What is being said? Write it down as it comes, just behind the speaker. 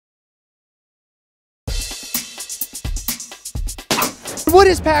What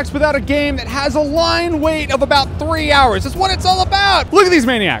is PAX without a game that has a line wait of about 3 hours? That's what it's all about. Look at these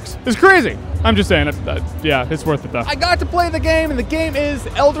maniacs. It's crazy. I'm just saying, yeah, it's worth it though. I got to play the game, and the game is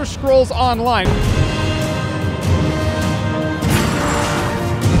Elder Scrolls Online.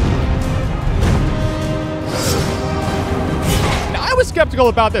 I was skeptical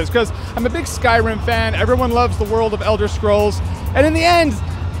about this because I'm a big Skyrim fan. Everyone loves the world of Elder Scrolls. And in the end,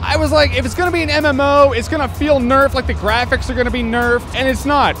 I was like, if it's going to be an MMO, it's going to feel nerfed, like the graphics are going to be nerfed. And it's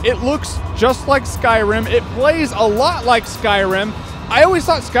not. It looks just like Skyrim. It plays a lot like Skyrim. I always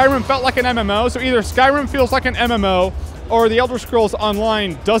thought Skyrim felt like an MMO, so either Skyrim feels like an MMO or the Elder Scrolls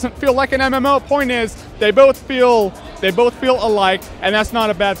Online doesn't feel like an MMO. Point is, they both feel alike, and that's not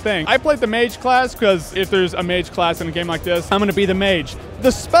a bad thing. I played the mage class because if there's a mage class in a game like this, I'm gonna be the mage.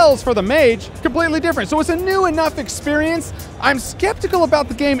 The spells for the mage, completely different. So it's a new enough experience. I'm skeptical about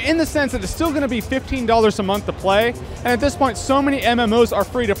the game in the sense that it's still gonna be $15 a month to play. And at this point, so many MMOs are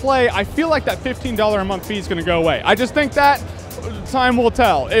free to play, I feel like that $15 a month fee is gonna go away. I just think that time will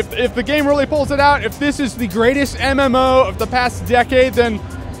tell. If the game really pulls it out, if this is the greatest MMO of the past decade, then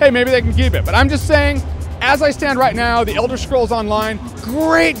hey, maybe they can keep it. But I'm just saying, as I stand right now, the Elder Scrolls Online,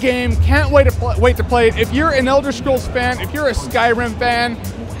 great game. Can't wait to play it. If you're an Elder Scrolls fan, if you're a Skyrim fan,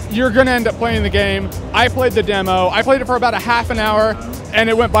 you're gonna end up playing the game. I played the demo. I played it for about a half an hour, and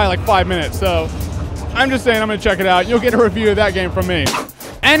it went by like 5 minutes. So I'm just saying, I'm gonna check it out. You'll get a review of that game from me.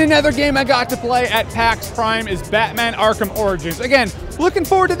 And another game I got to play at PAX Prime is Batman Arkham Origins. Again, looking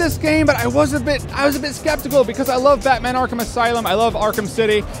forward to this game, but I was a bit skeptical because I love Batman Arkham Asylum, I love Arkham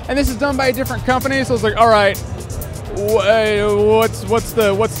City, and this is done by a different company, so I was like, all right, what's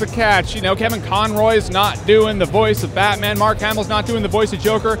the catch? You know, Kevin Conroy's not doing the voice of Batman, Mark Hamill's not doing the voice of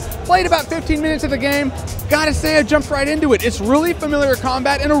Joker. Played about 15 minutes of the game. Gotta say, I jumped right into it. It's really familiar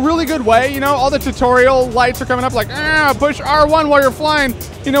combat in a really good way. You know, all the tutorial lights are coming up like, push R1 while you're flying.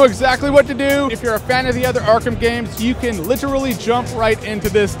 You know exactly what to do. If you're a fan of the other Arkham games, you can literally jump right into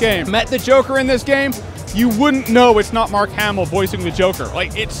this game. Met the Joker in this game. You wouldn't know it's not Mark Hamill voicing the Joker.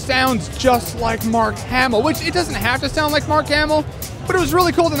 Like, it sounds just like Mark Hamill, which it doesn't have to sound like Mark Hamill, but it was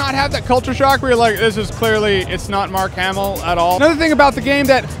really cool to not have that culture shock where you're like, this is clearly, it's not Mark Hamill at all. Another thing about the game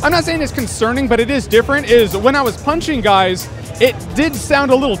that I'm not saying is concerning, but it is different, is when I was punching guys, it did sound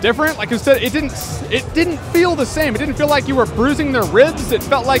a little different. Like instead, it didn't feel the same. It didn't feel like you were bruising their ribs. It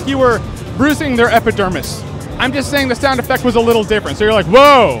felt like you were bruising their epidermis. I'm just saying the sound effect was a little different. So you're like,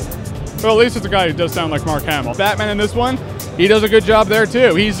 whoa. Well, at least it's a guy who does sound like Mark Hamill. Batman in this one, he does a good job there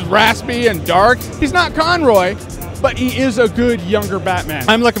too. He's raspy and dark. He's not Conroy, but he is a good younger Batman.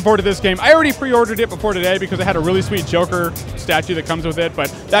 I'm looking forward to this game. I already pre-ordered it before today because it had a really sweet Joker statue that comes with it, but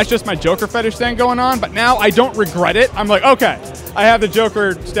that's just my Joker fetish thing going on. But now I don't regret it. I'm like, okay, I have the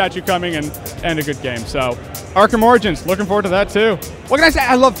Joker statue coming and a good game. So Arkham Origins, looking forward to that too. What can I say?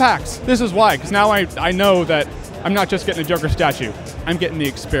 I love PAX. This is why, because now I know that I'm not just getting a Joker statue. I'm getting the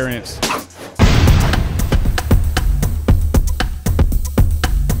experience.